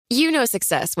You know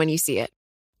success when you see it.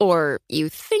 Or you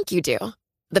think you do.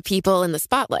 The people in the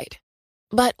spotlight.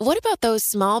 But what about those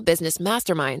small business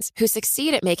masterminds who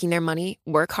succeed at making their money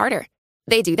work harder?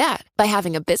 They do that by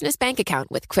having a business bank account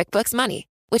with QuickBooks Money,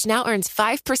 which now earns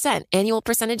 5% annual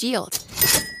percentage yield.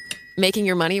 Making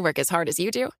your money work as hard as you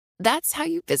do? That's how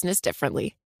you business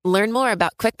differently. Learn more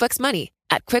about QuickBooks Money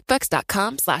at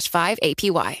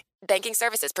quickbooks.com/5APY. Banking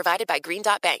services provided by Green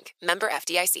Dot Bank. Member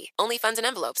FDIC. Only funds and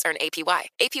envelopes earn APY.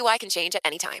 APY can change at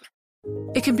any time.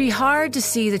 It can be hard to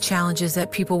see the challenges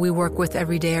that people we work with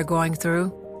every day are going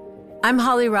through. I'm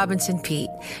Holly Robinson Pete.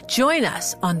 Join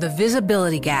us on The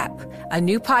Visibility Gap, a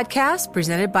new podcast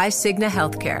presented by Cigna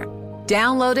Healthcare.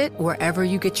 Download it wherever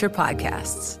you get your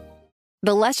podcasts.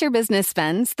 The less your business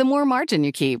spends, the more margin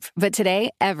you keep. But today,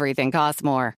 everything costs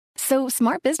more. So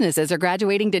smart businesses are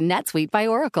graduating to NetSuite by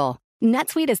Oracle.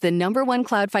 NetSuite is the #1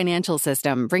 cloud financial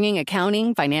system, bringing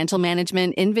accounting, financial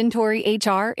management, inventory,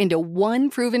 HR into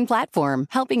one proven platform,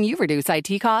 helping you reduce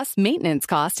IT costs, maintenance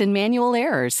costs, and manual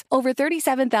errors. Over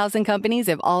 37,000 companies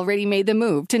have already made the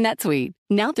move to NetSuite.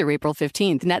 Now through April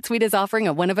 15th, NetSuite is offering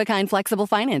a one-of-a-kind flexible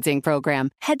financing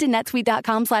program. Head to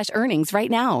netsuite.com/earnings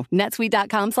right now.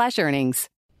 netsuite.com/earnings.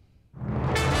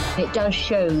 It does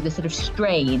show the sort of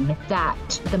strain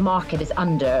that the market is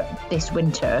under this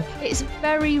winter. It's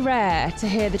very rare to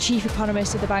hear the chief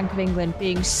economist of the Bank of England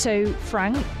being so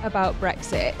frank about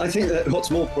Brexit. I think that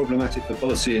what's more problematic for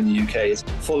policy in the UK is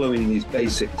following these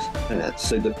basics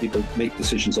so that people make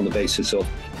decisions on the basis of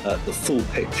the full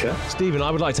picture. Stephen,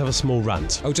 I would like to have a small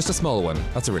rant. Oh, just a small one.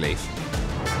 That's a relief.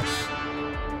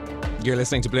 You're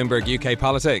listening to Bloomberg UK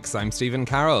Politics. I'm Stephen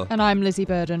Carroll. And I'm Lizzie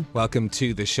Burden. Welcome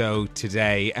to the show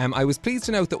today. I was pleased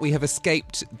to note that we have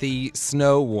escaped the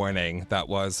snow warning that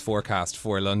was forecast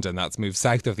for London. That's moved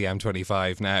south of the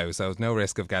M25 now, so no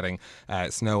risk of getting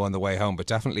snow on the way home, but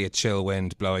definitely a chill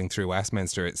wind blowing through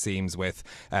Westminster, it seems, with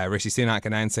Rishi Sunak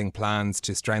announcing plans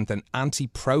to strengthen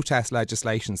anti-protest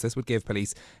legislation. So this would give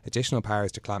police additional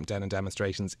powers to clamp down on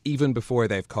demonstrations even before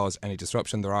they've caused any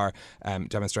disruption. There are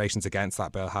demonstrations against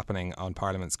that bill happening on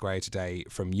Parliament Square today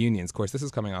from unions. Of course, this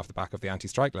is coming off the back of the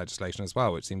anti-strike legislation as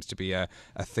well, which seems to be a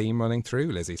theme running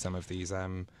through, Lizzie, some of these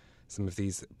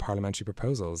parliamentary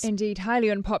proposals. Indeed,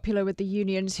 highly unpopular with the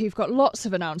unions, who've got lots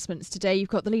of announcements today. You've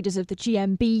got the leaders of the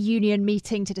GMB union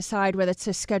meeting to decide whether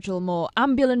to schedule more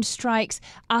ambulance strikes.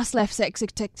 ASLEF's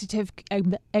executive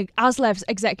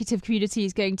community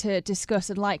is going to discuss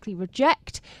and likely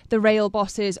reject the rail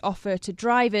boss's offer to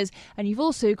drivers. And you've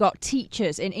also got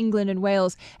teachers in England and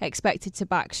Wales expected to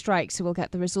back strikes. So we'll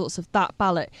get the results of that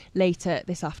ballot later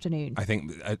this afternoon. I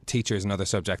think teachers is another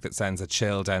subject that sends a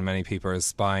chill down many people's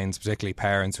spines, particularly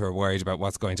parents who are worried about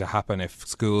what's going to happen if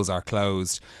schools are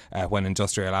closed when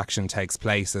industrial action takes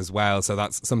place as well. So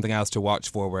that's something else to watch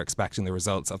for. We're expecting the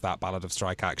results of that ballot of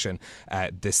strike action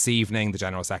this evening. The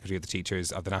General Secretary of the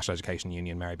Teachers of the National Education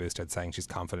Union, Mary Boosted, saying she's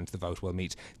confident the vote will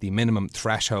meet the minimum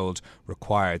threshold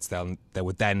required. So there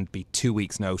would then be 2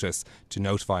 weeks' notice to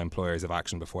notify employers of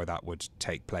action before that would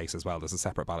take place as well. There's a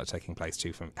separate ballot taking place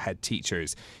too from head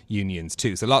teachers unions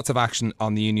too. So lots of action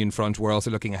on the union front. We're also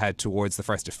looking ahead towards the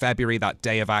 1st of February, that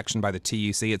day of action by the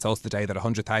TUC. It's also the day that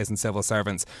 100,000 civil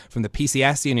servants from the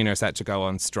PCS union are set to go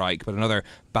on strike. But another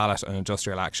ballot on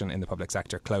industrial action in the public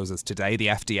sector closes today. The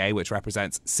FDA, which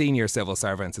represents senior civil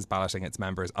servants, is balloting its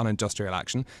members on industrial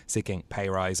action, seeking pay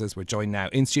rises. We're joined now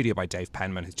in studio by Dave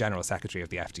Penman, who's General Secretary of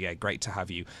the FDA. Great to have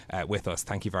you with us.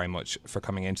 Thank you very much for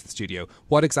coming into the studio.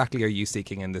 What exactly are you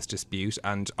seeking in this dispute,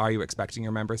 and are you expecting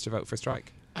your members to vote for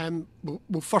strike?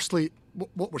 Well, firstly,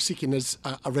 what we're seeking is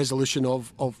a resolution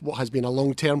of what has been a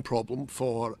long-term problem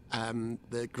for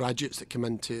the graduates that come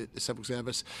into the civil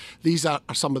service. These are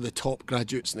some of the top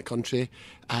graduates in the country.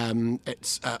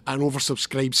 It's an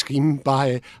oversubscribed scheme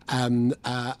by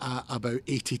about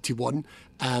 80 to 1.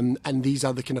 And these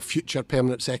are the kind of future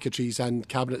permanent secretaries and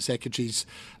cabinet secretaries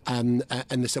in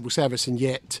the civil service. And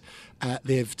yet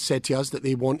they've said to us that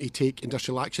they want to take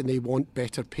industrial action. They want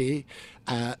better pay.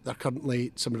 They're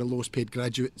currently some of the lowest paid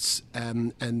graduates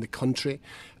in the country.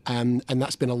 And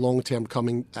that's been a long time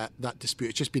coming, that dispute.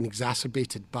 It's just been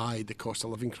exacerbated by the cost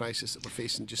of living crisis that we're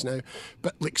facing just now.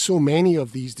 But like so many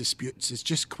of these disputes, it's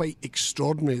just quite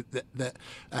extraordinary that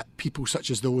people such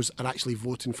as those are actually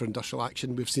voting for industrial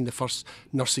action. We've seen the first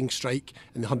nursing strike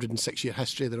in the 106-year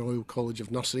history of the Royal College of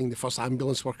Nursing, the first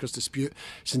ambulance workers dispute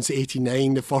since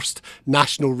 '89, the first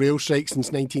national rail strike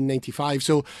since 1995.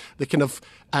 So the kind of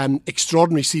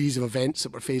extraordinary series of events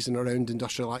that we're facing around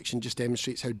industrial action just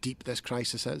demonstrates how deep this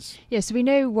crisis is. Yeah, so we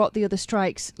know what the other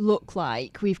strikes look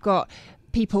like. We've got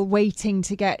people waiting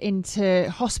to get into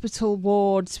hospital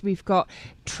wards. We've got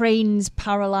trains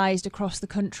paralysed across the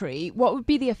country. What would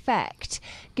be the effect?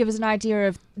 Give us an idea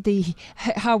of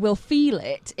how we'll feel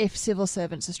it if civil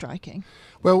servants are striking.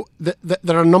 Well,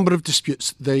 there are a number of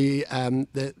disputes. The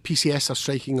PCS are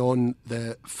striking on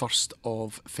the 1st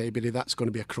of February. That's going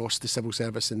to be across the civil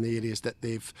service in the areas that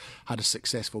they've had a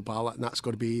successful ballot, and that's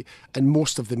going to be in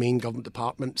most of the main government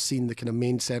departments, seeing the kind of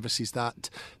main services that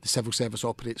the civil service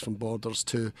operates, from borders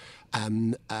to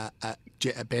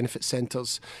benefit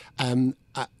centres.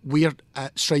 We're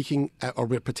striking, or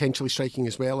we're potentially striking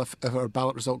as well if our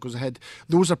ballot result goes ahead.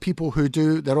 Those are people who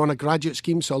they're on a graduate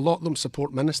scheme, so a lot of them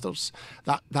support ministers.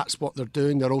 That's what they're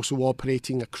doing. They're also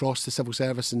operating across the civil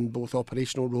service in both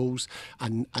operational roles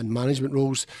and management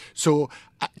roles. So,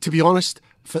 to be honest,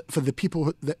 for the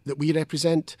people that we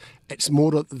represent, it's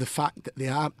more of the fact that they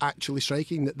are actually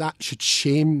striking, that should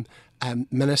shame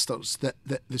ministers, that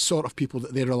the sort of people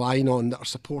that they're relying on, that are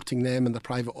supporting them in their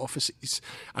private offices,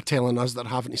 are telling us they're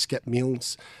having to skip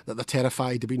meals, that they're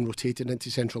terrified of being rotated into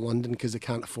central London because they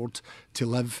can't afford to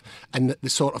live, and that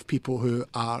the sort of people who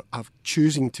are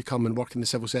choosing to come and work in the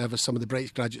civil service, some of the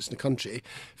brightest graduates in the country,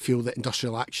 feel that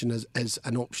industrial action is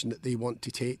an option that they want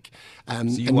to take. And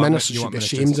ministers should be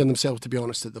ashamed in themselves, to be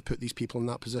honest, that they've put these people in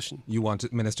that position. You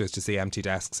want ministers to see empty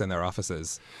desks in their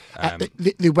offices?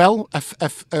 They will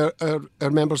if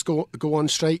our members go on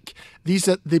strike. These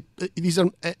are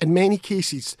in many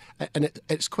cases, and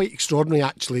it's quite extraordinary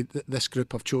actually that this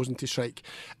group have chosen to strike.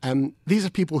 These are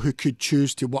people who could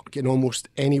choose to work in almost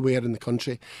anywhere in the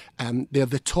country. They're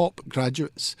the top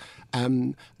graduates.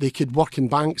 They could work in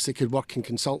banks, they could work in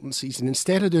consultancies, and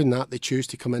instead of doing that, they choose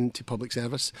to come into public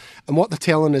service. And what they're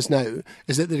telling us now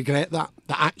is that they regret that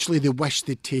actually they wish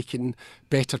they'd taken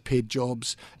better paid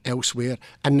jobs elsewhere.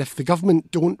 And if the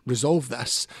government don't resolve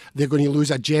this, they're going to lose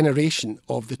a generation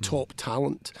of the top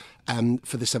talent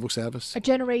for the civil service. A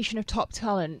generation of top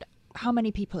talent. How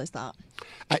many people is that?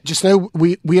 Just now,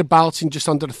 we are balloting just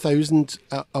under 1,000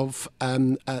 of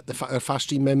our Fast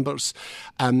Stream members.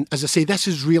 As I say, this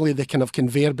is really the kind of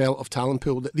conveyor belt of talent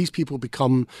pool, that these people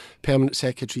become permanent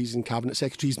secretaries and cabinet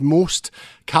secretaries. Most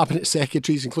cabinet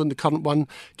secretaries, including the current one,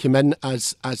 came in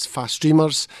as Fast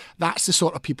Streamers. That's the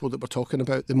sort of people that we're talking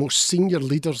about, the most senior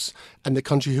leaders in the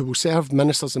country who will serve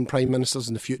ministers and prime ministers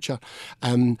in the future.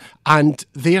 And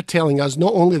they're telling us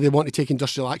not only they want to take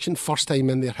industrial action, first time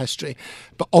in their history,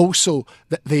 but also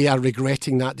that they are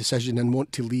regretting that decision and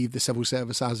want to leave the civil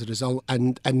service as a result.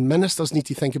 And ministers need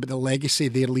to think about the legacy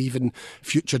they're leaving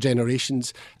future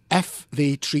generations if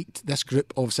they treat this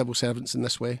group of civil servants in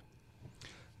this way.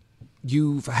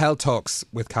 You've held talks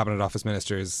with Cabinet Office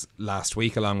ministers last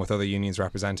week, along with other unions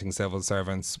representing civil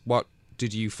servants. What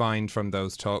did you find from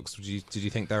those talks? Did you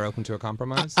think they're open to a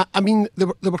compromise? I mean, they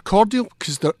were cordial,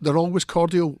 because they're always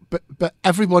cordial, but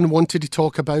everyone wanted to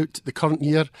talk about the current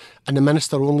year, and the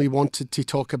minister only wanted to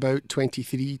talk about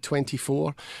 23,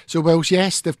 24. So whilst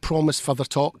yes, they've promised further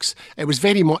talks, it was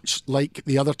very much like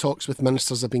the other talks with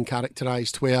ministers have been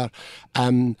characterised, where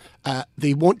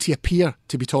they want to appear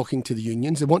to be talking to the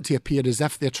unions. They want to appear as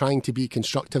if they're trying to be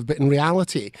constructive, but in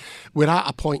reality, we're at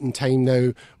a point in time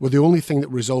now where the only thing that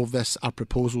will resolve this are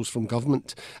proposals from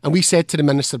government. And we said to the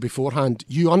minister beforehand,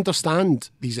 you understand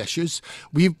these issues.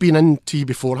 We've been in to you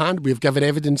beforehand. We've given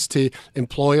evidence to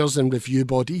employers and review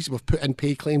bodies. We've put in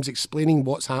pay claims explaining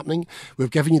what's happening. We've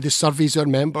given you the surveys of our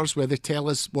members where they tell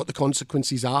us what the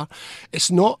consequences are. It's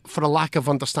not for a lack of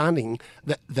understanding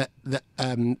that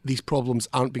these problems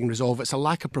aren't being resolved. It's a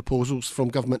lack of proposals from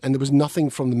government, and there was nothing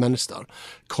from the minister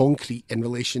concrete in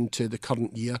relation to the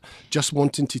current year, just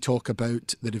wanting to talk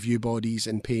about the review bodies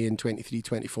and pay in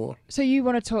 23-24. So you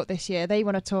want to talk this year, they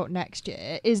want to talk next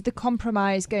year. Is the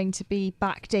compromise going to be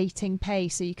backdating pay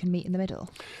so you can meet in the middle?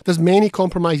 There's many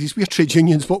compromises. We're trade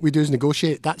unions. What we do is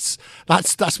negotiate. That's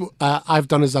what I've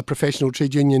done as a professional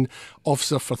trade union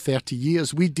officer for 30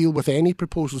 years. We deal with any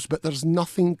proposals, but there's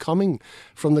nothing coming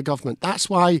from the government. That's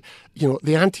why,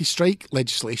 the anti-strike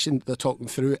legislation they're talking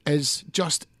through is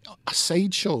just a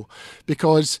sideshow,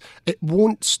 because it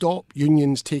won't stop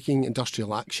unions taking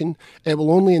industrial action. It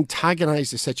will only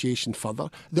antagonise the situation further.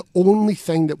 The only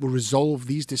thing that will resolve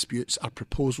these disputes are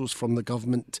proposals from the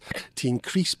government to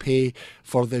increase pay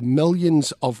for the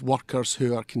millions of workers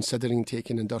who are considering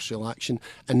taking industrial action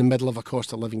in the middle of a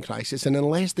cost of living crisis. And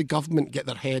unless the government get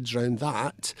their heads around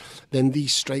that, then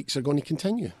these strikes are going to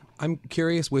continue. I'm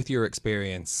curious, with your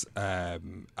experience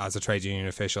as a trade union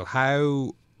official,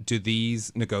 how do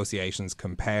these negotiations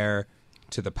compare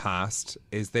to the past?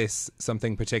 Is this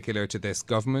something particular to this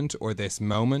government or this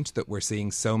moment that we're seeing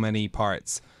so many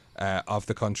parts of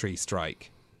the country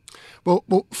strike? Well,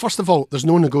 first of all, there's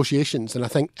no negotiations. And I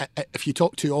think if you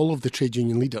talk to all of the trade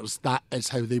union leaders, that is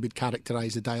how they would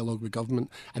characterise the dialogue with government.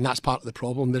 And that's part of the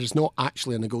problem. There is not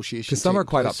actually a negotiation. Because some are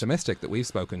quite optimistic that we've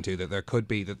spoken to, that there could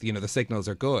be, that, the signals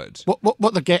are good.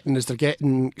 What they're getting is they're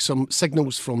getting some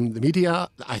signals from the media.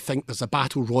 I think there's a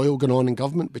battle royal going on in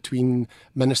government between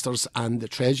ministers and the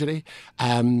Treasury.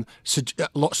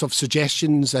 Lots of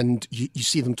suggestions, and you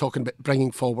see them talking about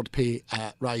bringing forward pay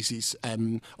rises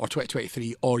or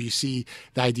 2023, or you see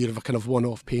the idea of a kind of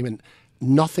one-off payment.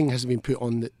 Nothing has been put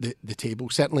on the table,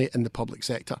 certainly in the public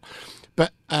sector.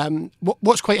 But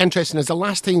what's quite interesting is the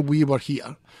last time we were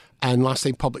here, and last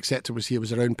time public sector was here,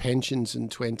 was around pensions in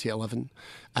 2011.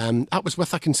 That was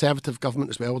with a Conservative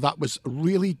government as well. That was a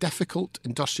really difficult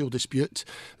industrial dispute.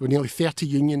 There were nearly 30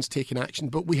 unions taking action,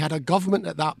 but we had a government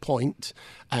at that point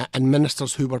and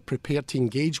ministers who were prepared to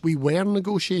engage. We were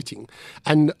negotiating.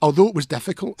 And although it was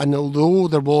difficult, and although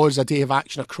there was a day of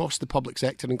action across the public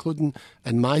sector, including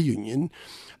in my union,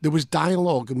 there was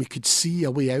dialogue and we could see a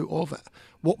way out of it.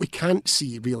 What we can't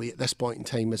see really at this point in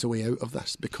time is a way out of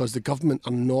this, because the government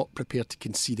are not prepared to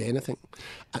concede anything.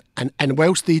 And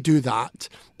whilst they do that,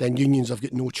 then unions have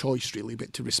got no choice really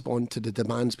but to respond to the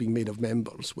demands being made of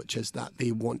members, which is that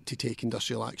they want to take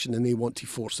industrial action and they want to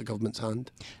force the government's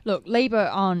hand. Look, Labour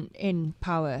aren't in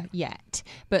power yet,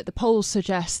 but the polls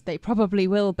suggest they probably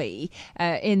will be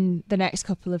in the next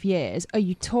couple of years. Are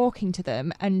you talking to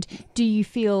them, and do you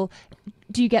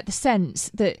get the sense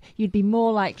that you'd be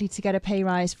more likely to get a pay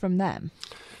rise from them?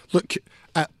 Look,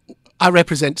 I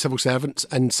represent civil servants,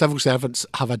 and civil servants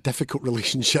have a difficult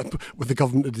relationship with the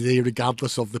government of the day,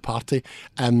 regardless of the party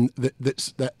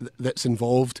that's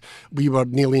involved. We were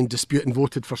nearly in dispute and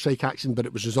voted for strike action, but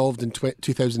it was resolved in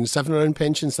 2007 around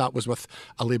pensions. That was with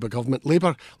a Labour government.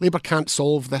 Labour can't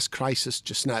solve this crisis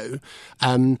just now,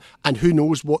 and who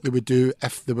knows what they would do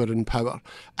if they were in power.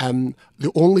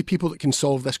 The only people that can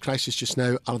solve this crisis just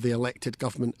now are the elected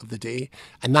government of the day,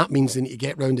 and that means they need to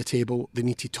get round the table, they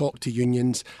need to talk to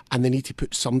unions, and they need to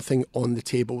put something on the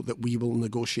table that we will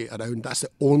negotiate around. That's the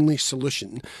only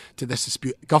solution to this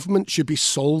dispute. Government should be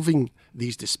solving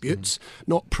these disputes,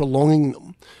 not prolonging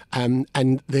them.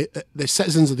 And the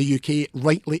citizens of the UK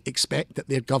rightly expect that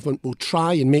their government will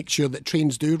try and make sure that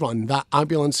trains do run, that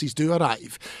ambulances do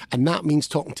arrive. And that means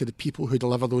talking to the people who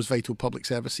deliver those vital public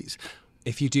services.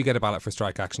 If you do get a ballot for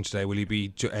strike action today, will you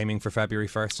be aiming for February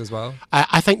 1st as well?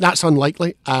 I think that's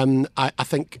unlikely. I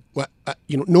think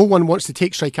no one wants to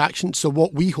take strike action. So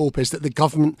what we hope is that the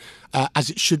government,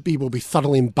 as it should be, will be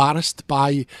thoroughly embarrassed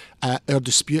by our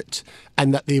dispute,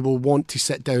 and that they will want to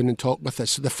sit down and talk with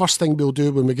us. So the first thing we'll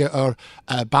do when we get our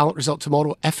ballot result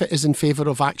tomorrow, if it is in favour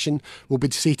of action, will be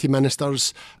to say to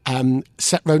ministers,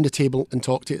 sit round the table and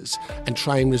talk to us and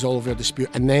try and resolve our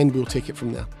dispute, and then we'll take it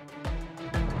from there.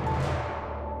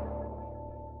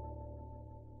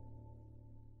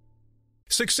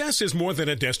 Success is more than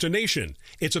a destination.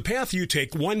 It's a path you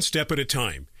take one step at a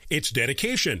time. It's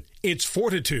dedication, it's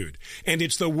fortitude, and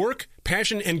it's the work,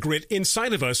 passion, and grit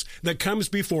inside of us that comes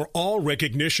before all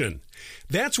recognition.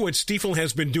 That's what Stifel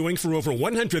has been doing for over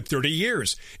 130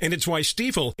 years, and it's why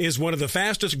Stifel is one of the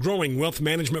fastest growing wealth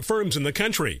management firms in the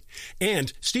country.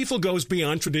 And Stifel goes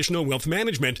beyond traditional wealth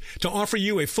management to offer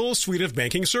you a full suite of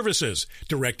banking services,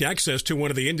 direct access to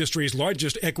one of the industry's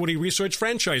largest equity research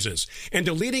franchises, and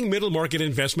a leading middle market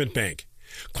investment bank.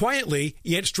 Quietly,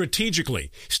 yet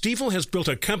strategically, Stifel has built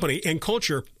a company and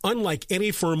culture unlike any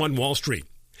firm on Wall Street.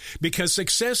 Because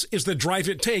success is the drive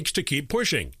it takes to keep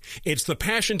pushing. It's the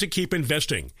passion to keep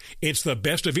investing. It's the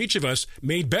best of each of us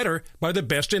made better by the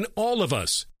best in all of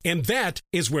us. And that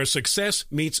is where success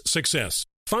meets success.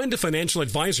 Find a financial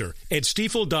advisor at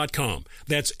Stifel.com.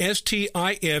 That's STIFEL.com.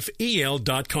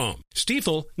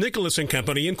 Stifel, Nicholas &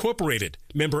 Company, Incorporated.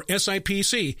 Member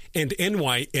SIPC and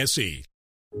NYSE.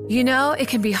 You know, it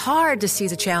can be hard to see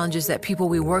the challenges that people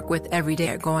we work with every day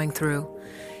are going through.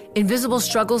 Invisible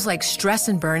struggles like stress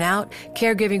and burnout,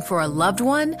 caregiving for a loved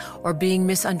one, or being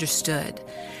misunderstood.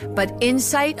 But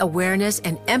insight, awareness,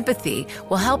 and empathy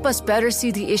will help us better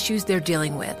see the issues they're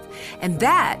dealing with. And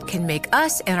that can make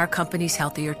us and our companies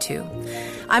healthier too.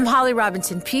 I'm Holly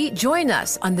Robinson Peete. Join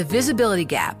us on The Visibility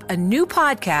Gap, a new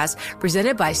podcast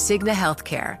presented by Cigna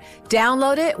Healthcare.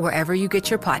 Download it wherever you get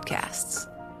your podcasts.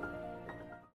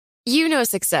 You know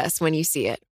success when you see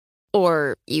it.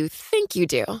 Or you think you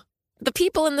do. The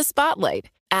people in the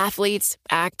spotlight. Athletes,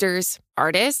 actors,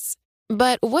 artists.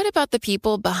 But what about the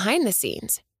people behind the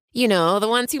scenes? You know, the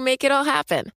ones who make it all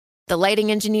happen. The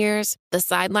lighting engineers, the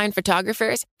sideline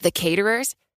photographers, the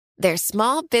caterers. They're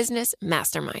small business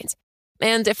masterminds.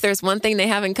 And if there's one thing they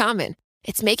have in common,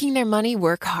 it's making their money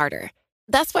work harder.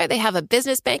 That's why they have a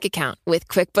business bank account with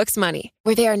QuickBooks Money,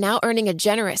 where they are now earning a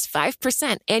generous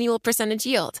 5% annual percentage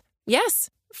yield. Yes,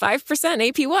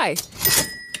 5% APY.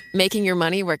 Making your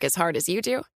money work as hard as you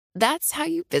do? That's how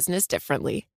you business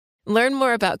differently. Learn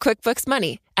more about QuickBooks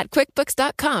Money at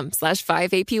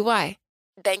quickbooks.com/5APY.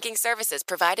 Banking services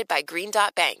provided by Green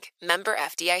Dot Bank, member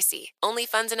FDIC. Only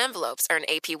funds and envelopes earn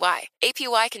APY.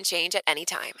 APY can change at any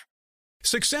time.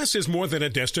 Success is more than a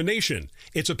destination.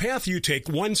 It's a path you take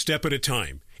one step at a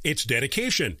time. It's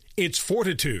dedication, it's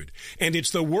fortitude, and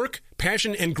it's the work,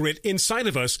 passion, and grit inside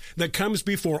of us that comes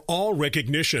before all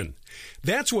recognition.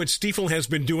 That's what Stifel has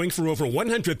been doing for over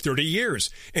 130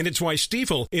 years, and it's why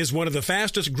Stifel is one of the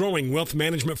fastest growing wealth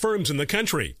management firms in the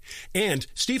country. And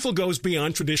Stifel goes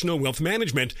beyond traditional wealth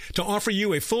management to offer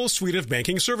you a full suite of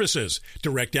banking services,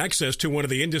 direct access to one of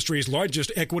the industry's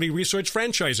largest equity research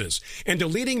franchises, and a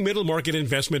leading middle market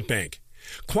investment bank.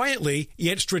 Quietly,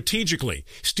 yet strategically,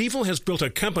 Stifel has built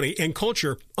a company and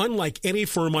culture unlike any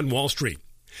firm on Wall Street.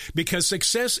 Because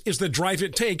success is the drive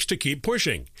it takes to keep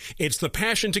pushing. It's the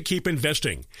passion to keep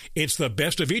investing. It's the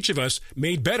best of each of us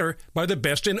made better by the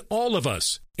best in all of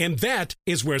us. And that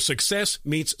is where success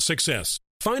meets success.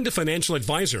 Find a financial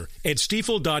advisor at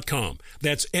Stifel.com.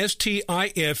 That's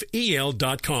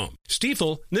STIFEL.com.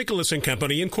 Stifel, Nicholas &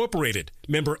 Company, Incorporated.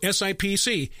 Member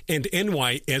SIPC and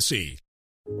NYSE.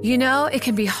 You know, it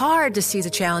can be hard to see the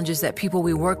challenges that people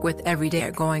we work with every day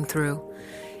are going through.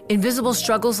 Invisible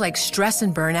struggles like stress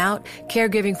and burnout,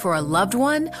 caregiving for a loved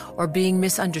one, or being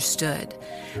misunderstood.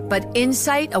 But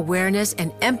insight, awareness,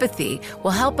 and empathy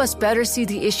will help us better see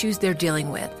the issues they're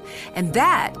dealing with. And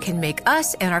that can make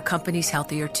us and our companies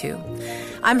healthier too.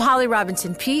 I'm Holly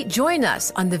Robinson Peete. Join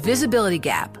us on The Visibility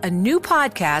Gap, a new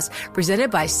podcast presented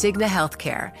by Cigna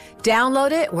Healthcare.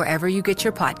 Download it wherever you get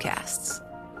your podcasts.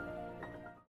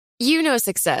 You know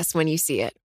success when you see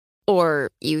it. Or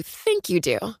you think you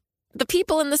do. The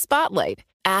people in the spotlight,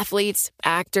 athletes,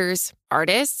 actors,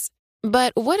 artists.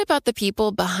 But what about the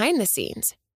people behind the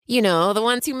scenes? You know, the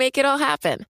ones who make it all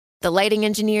happen. The lighting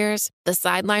engineers, the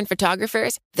sideline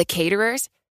photographers, the caterers.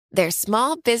 They're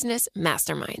small business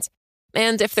masterminds.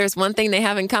 And if there's one thing they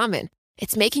have in common,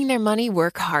 it's making their money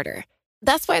work harder.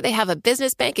 That's why they have a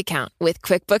business bank account with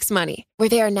QuickBooks Money, where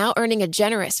they are now earning a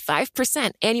generous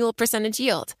 5% annual percentage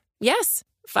yield. Yes,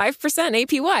 5%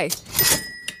 APY.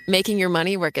 Making your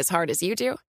money work as hard as you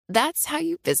do? That's how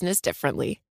you business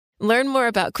differently. Learn more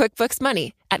about QuickBooks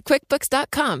Money at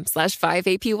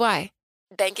quickbooks.com/5APY.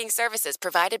 Banking services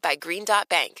provided by Green Dot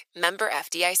Bank, member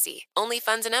FDIC. Only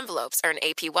funds and envelopes earn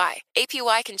APY.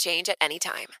 APY can change at any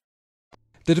time.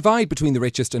 The divide between the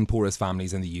richest and poorest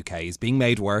families in the UK is being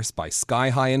made worse by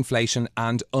sky-high inflation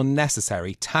and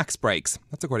unnecessary tax breaks.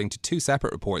 That's according to two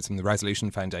separate reports from the Resolution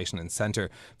Foundation and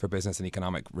Centre for Business and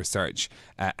Economic Research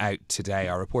out today.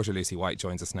 Our reporter Lucy White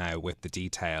joins us now with the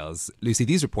details. Lucy,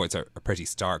 these reports are pretty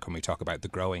stark when we talk about the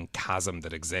growing chasm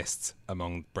that exists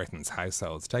among Britain's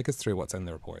households. Take us through what's in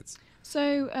the reports.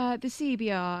 So the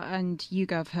CBR and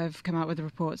YouGov have come out with a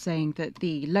report saying that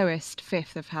the lowest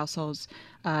fifth of households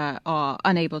are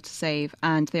unable to save,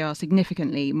 and they are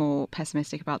significantly more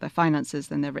pessimistic about their finances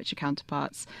than their richer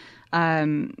counterparts.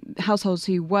 Households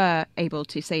who were able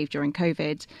to save during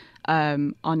COVID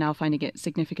are now finding it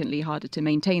significantly harder to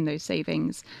maintain those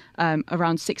savings.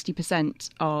 Around 60%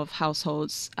 of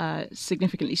households,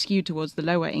 significantly skewed towards the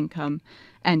lower income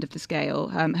end of the scale,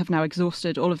 have now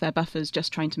exhausted all of their buffers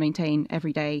just trying to maintain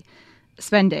everyday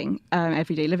spending,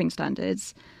 everyday living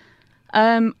standards.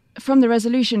 From the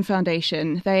Resolution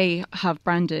Foundation, they have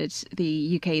branded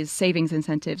the UK's savings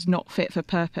incentives not fit for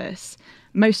purpose.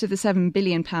 Most of the £7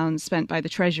 billion spent by the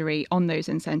Treasury on those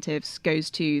incentives goes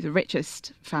to the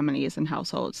richest families and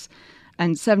households.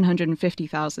 And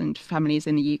 750,000 families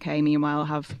in the UK, meanwhile,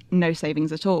 have no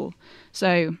savings at all.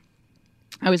 So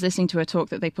I was listening to a talk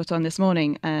that they put on this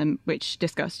morning, which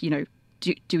discussed,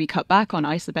 do we cut back on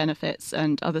ISA benefits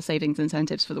and other savings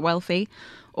incentives for the wealthy?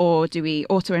 Or do we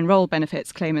auto-enroll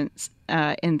benefits claimants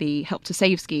in the Help to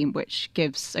Save scheme, which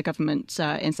gives a government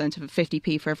incentive of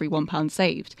 50p for every £1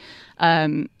 saved?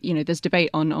 There's debate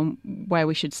on where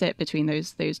we should sit between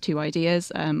those two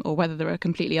ideas, or whether there are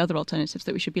completely other alternatives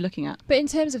that we should be looking at. But in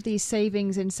terms of these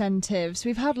savings incentives,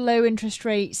 we've had low interest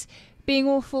rates being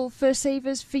awful for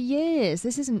savers for years.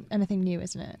 This isn't anything new,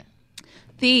 isn't it?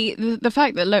 The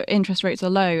fact that low interest rates are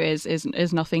low is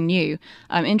nothing new.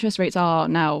 Interest rates are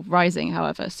now rising,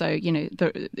 however, so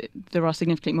there are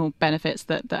significantly more benefits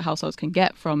that households can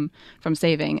get from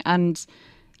saving. And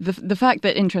the fact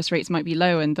that interest rates might be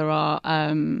low and there are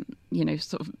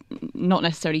sort of not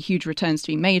necessarily huge returns to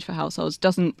be made for households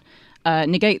doesn't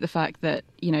negate the fact that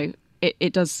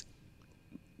it does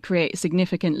create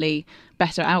significantly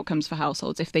better outcomes for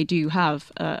households if they do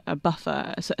have a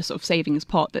buffer, a sort of savings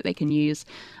pot that they can use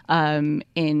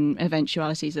in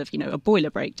eventualities of, a boiler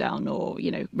breakdown or,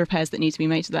 repairs that need to be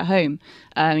made to their home.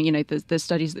 There's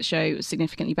studies that show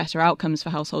significantly better outcomes for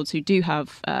households who do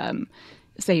have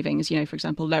savings, for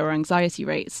example, lower anxiety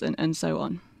rates and so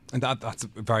on. And that's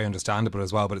very understandable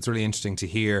as well. But it's really interesting to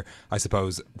hear, I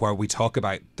suppose, where we talk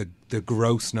about the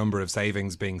gross number of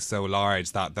savings being so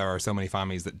large that there are so many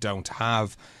families that don't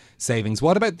have savings.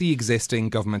 What about the existing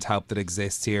government help that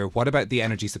exists here? What about the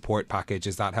energy support package?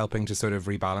 Is that helping to sort of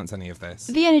rebalance any of this?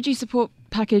 The energy support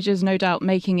package is no doubt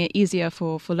making it easier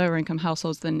for lower income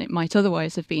households than it might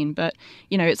otherwise have been. But,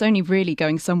 it's only really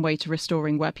going some way to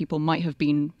restoring where people might have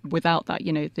been without that.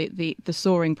 The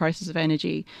soaring prices of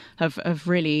energy have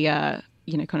really kind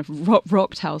of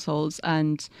rocked households,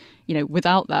 and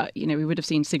without that, we would have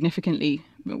seen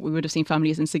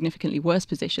families in significantly worse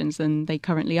positions than they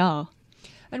currently are.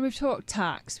 And we've talked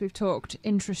tax, we've talked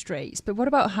interest rates, but what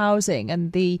about housing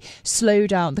and the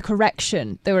slowdown, the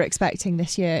correction that we're expecting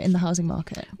this year in the housing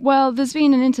market? Well, there's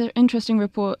been an interesting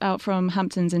report out from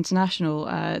Hamptons International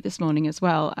this morning as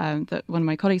well, that one of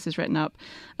my colleagues has written up,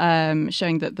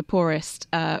 showing that the poorest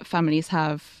families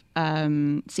have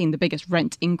seen the biggest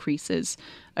rent increases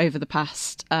over the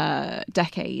past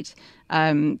decade.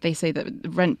 They say that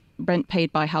rent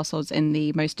paid by households in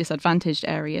the most disadvantaged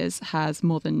areas has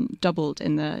more than doubled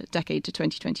in the decade to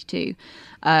 2022.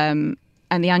 And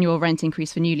the annual rent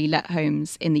increase for newly let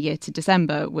homes in the year to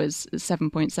December was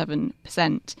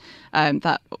 7.7%.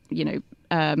 That,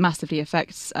 massively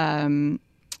affects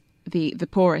the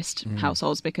poorest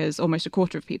households, because almost a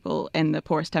quarter of people in the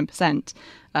poorest 10%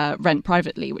 rent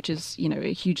privately, which is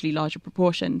a hugely larger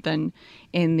proportion than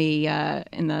in the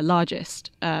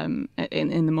largest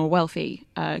in the more wealthy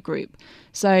group.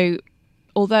 So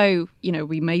although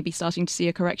we may be starting to see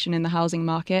a correction in the housing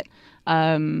market,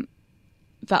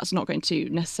 that's not going to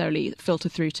necessarily filter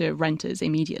through to renters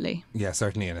immediately. Yeah,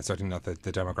 certainly, and it's certainly not the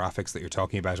demographics that you're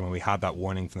talking about. And when we had that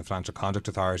warning from the Financial Conduct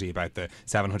Authority about the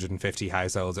 750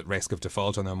 households at risk of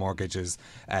default on their mortgages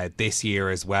this year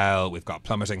as well, we've got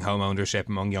plummeting home ownership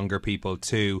among younger people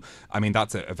too. I mean,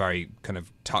 that's a very kind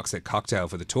of toxic cocktail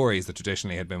for the Tories that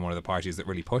traditionally had been one of the parties that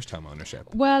really pushed home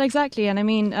ownership. Well, exactly. And I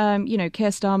mean,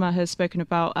 Keir Starmer has spoken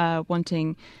about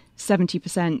wanting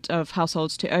 70% of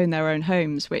households to own their own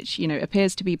homes, which,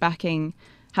 appears to be backing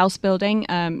house building.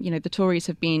 The Tories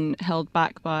have been held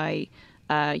back by,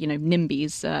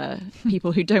 NIMBYs,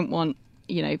 people who don't want,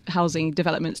 housing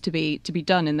developments to be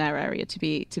done in their area, to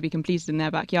be completed in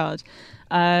their backyard.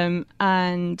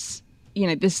 This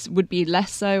would be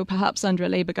less so perhaps under a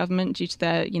Labour government due to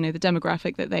their, the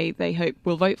demographic that they hope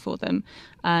will vote for them.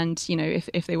 And,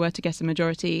 if they were to get a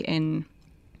majority in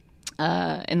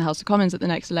the House of Commons at the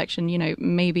next election,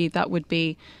 maybe that would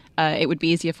be it would be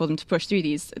easier for them to push through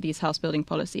these house building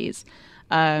policies.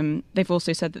 They've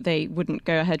also said that they wouldn't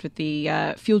go ahead with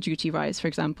the fuel duty rise, for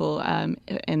example,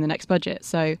 in the next budget.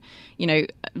 So,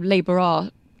 Labour are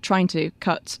trying to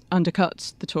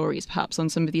undercut the Tories perhaps on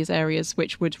some of these areas,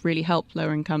 which would really help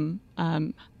lower income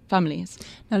families.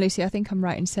 Now, Lucy, I think I'm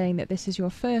right in saying that this is your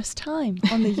first time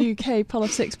on the UK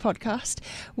Politics podcast.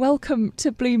 Welcome to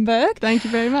Bloomberg. Thank you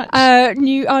very much. Our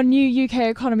new UK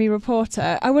economy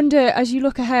reporter. I wonder, as you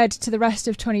look ahead to the rest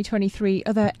of 2023,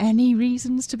 are there any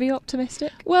reasons to be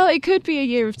optimistic? Well, it could be a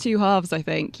year of two halves, I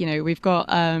think. We've got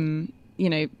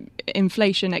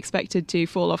inflation expected to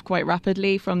fall off quite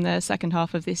rapidly from the second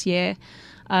half of this year.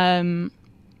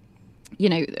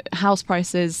 House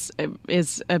prices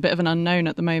is a bit of an unknown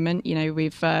at the moment.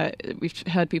 We've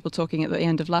heard people talking at the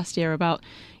end of last year about,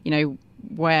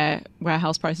 where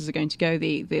house prices are going to go,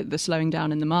 the slowing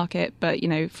down in the market. But,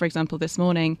 for example, this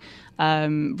morning,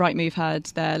 Rightmove had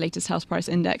their latest house price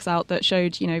index out that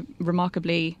showed,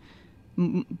 remarkably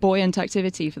buoyant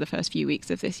activity for the first few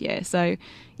weeks of this year. So,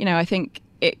 I think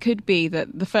it could be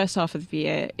that the first half of the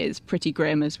year is pretty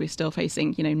grim as we're still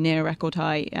facing, near record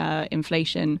high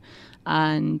inflation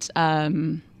and,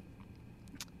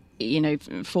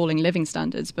 falling living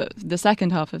standards. But the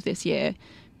second half of this year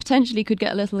potentially could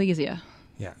get a little easier.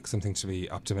 Yeah, something to be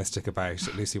optimistic about.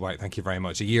 Lucy White, thank you very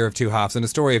much. A year of two halves and a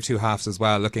story of two halves as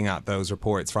well, looking at those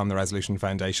reports from the Resolution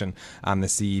Foundation and the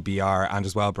CEBR, and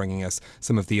as well bringing us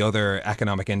some of the other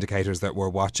economic indicators that we're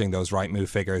watching, those Rightmove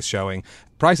figures showing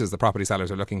prices the property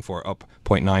sellers are looking for up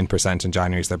 0.9% in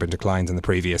January. So there have been declines in the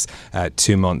previous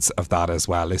 2 months of that as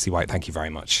well. Lucy White, thank you very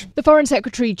much. The Foreign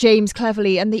Secretary James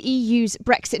Cleverly and the EU's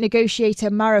Brexit negotiator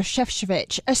Maroš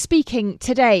Šefčovič are speaking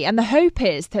today, and the hope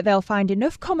is that they'll find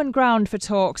enough common ground for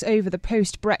talks over the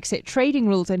post-Brexit trading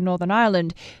rules in Northern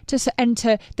Ireland to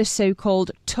enter the so-called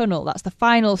tunnel. That's the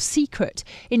final secret,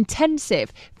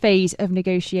 intensive phase of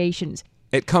negotiations.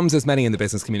 It comes as many in the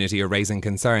business community are raising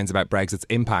concerns about Brexit's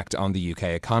impact on the UK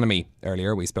economy.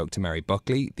 Earlier, we spoke to Mary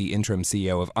Buckley, the interim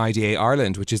CEO of IDA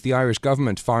Ireland, which is the Irish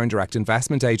government foreign direct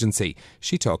investment agency.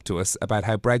 She talked to us about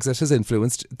how Brexit has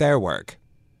influenced their work.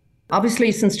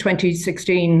 Obviously, since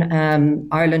 2016,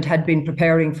 Ireland had been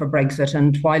preparing for Brexit.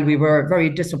 And while we were very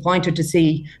disappointed to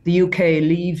see the UK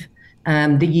leave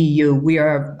the EU, we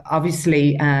are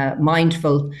obviously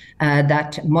mindful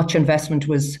that much investment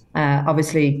was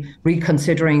obviously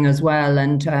reconsidering as well.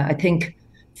 And I think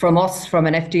from us, from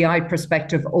an FDI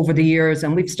perspective over the years,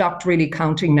 and we've stopped really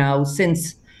counting now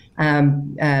since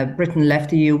Britain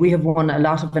left the EU, we have won a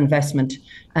lot of investment,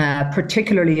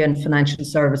 particularly in financial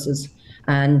services.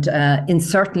 And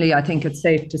certainly, I think it's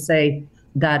safe to say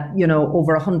that,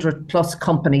 over 100 plus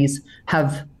companies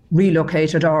have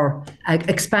relocated or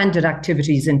expanded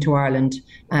activities into Ireland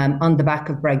on the back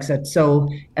of Brexit. So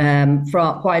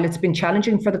while it's been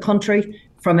challenging for the country,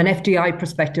 from an FDI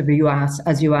perspective,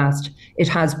 as you asked, it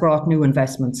has brought new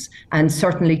investments. And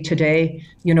certainly today,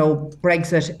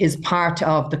 Brexit is part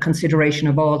of the consideration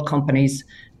of all companies.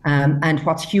 And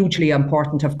what's hugely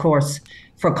important, of course,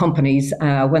 for companies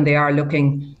when they are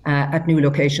looking at new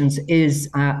locations is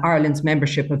Ireland's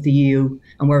membership of the EU.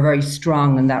 And we're very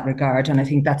strong in that regard. And I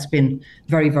think that's been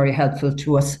very, very helpful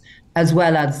to us, as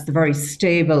well as the very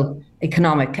stable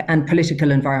economic and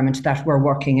political environment that we're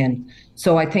working in.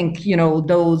 So I think,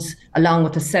 those, along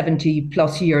with the 70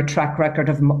 plus year track record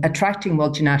of attracting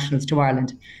multinationals to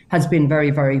Ireland, has been very,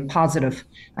 very positive,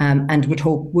 and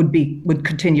would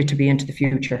continue to be into the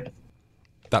future.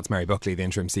 That's Mary Buckley, the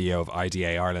interim CEO of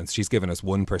IDA Ireland. She's given us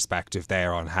one perspective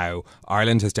there on how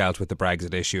Ireland has dealt with the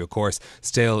Brexit issue. Of course,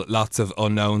 still lots of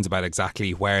unknowns about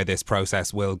exactly where this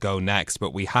process will go next,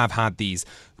 but we have had these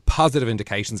positive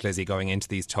indications, Lizzie, going into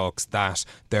these talks that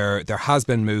there has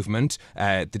been movement.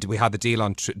 We had the deal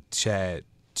on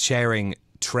sharing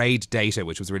trade data,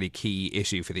 which was a really key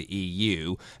issue for the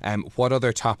EU. What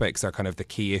other topics are kind of the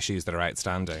key issues that are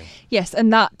outstanding? Yes,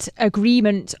 and that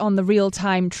agreement on the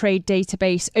real-time trade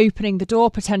database opening the door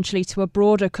potentially to a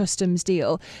broader customs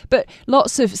deal. But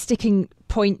lots of sticking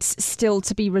points still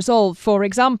to be resolved. For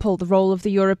example, the role of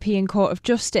the European Court of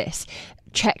Justice,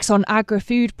 checks on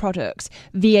agri-food products,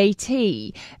 VAT,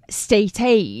 state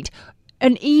aid.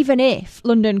 And even if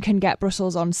London can get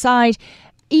Brussels on side,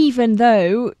 even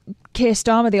though Keir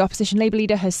Starmer, the opposition Labour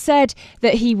leader, has said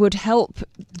that he would help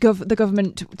the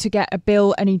government to get a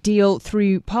bill and a deal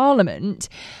through Parliament,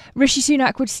 Rishi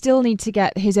Sunak would still need to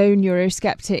get his own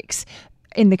Eurosceptics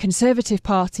in the Conservative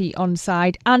Party on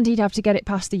side, and he'd have to get it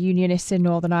past the Unionists in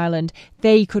Northern Ireland.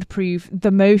 They could prove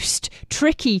the most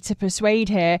tricky to persuade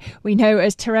here. We know,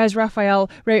 as Therese Raphael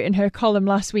wrote in her column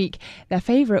last week, their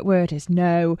favourite word is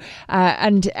no,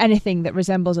 and anything that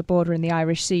resembles a border in the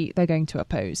Irish Sea, they're going to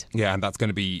oppose. Yeah, and that's going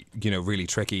to be, really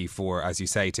tricky for, as you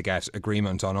say, to get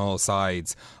agreement on all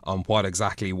sides on what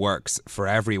exactly works for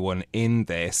everyone in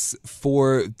this.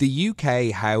 For the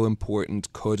UK, how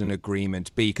important could an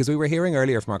agreement be? Because we were hearing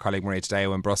earlier from our colleague Maria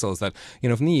Tadeo in Brussels that,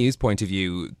 from the EU's point of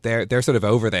view, they're sort of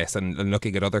over this and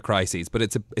looking at other crises, but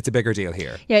it's a bigger deal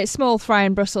here. Yeah, it's small fry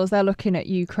in Brussels. They're looking at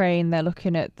Ukraine, they're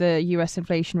looking at the US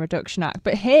Inflation Reduction Act.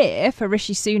 But here, for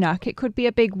Rishi Sunak, it could be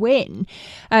a big win.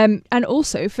 And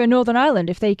also for Northern Ireland,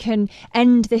 if they can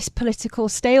end this political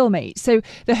stalemate. So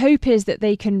the hope is that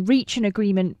they can reach an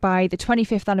agreement by the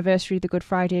 25th anniversary of the Good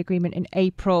Friday Agreement in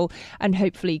April, and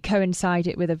hopefully coincide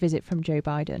it with a visit from Joe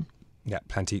Biden. Yeah,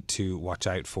 plenty to watch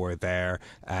out for there.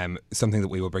 Something that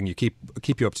we will bring you, keep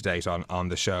you up to date on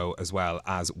the show as well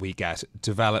as we get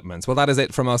developments. Well, that is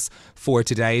it from us for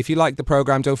today. If you like the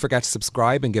programme, don't forget to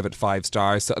subscribe and give it 5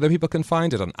 stars so other people can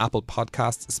find it on Apple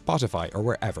Podcasts, Spotify or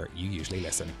wherever you usually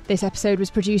listen. This episode was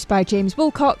produced by James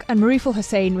Woolcock and Marufal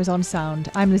Hussain was on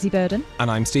sound. I'm Lizzie Burden. And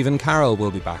I'm Stephen Carroll.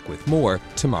 We'll be back with more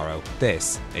tomorrow.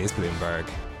 This is Bloomberg.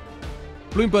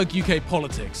 Bloomberg UK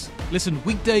Politics. Listen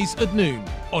weekdays at noon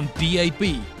on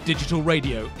DAB Digital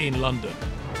Radio in London.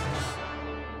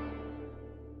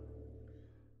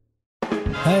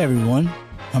 Hi everyone,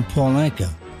 I'm Paul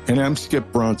Anka. And I'm Skip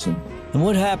Bronson. And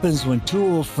what happens when two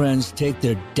old friends take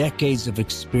their decades of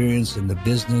experience in the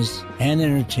business and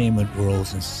entertainment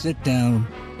worlds and sit down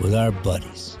with our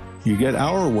buddies? you get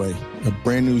Our Way, a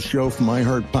brand new show from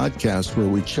iHeart Podcast where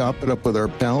we chop it up with our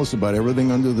pals about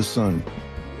everything under the sun.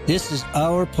 This is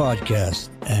our podcast,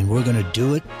 and we're going to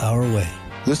do it our way.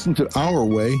 Listen to Our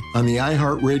Way on the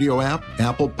iHeartRadio app,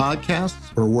 Apple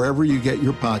Podcasts, or wherever you get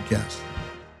your podcasts.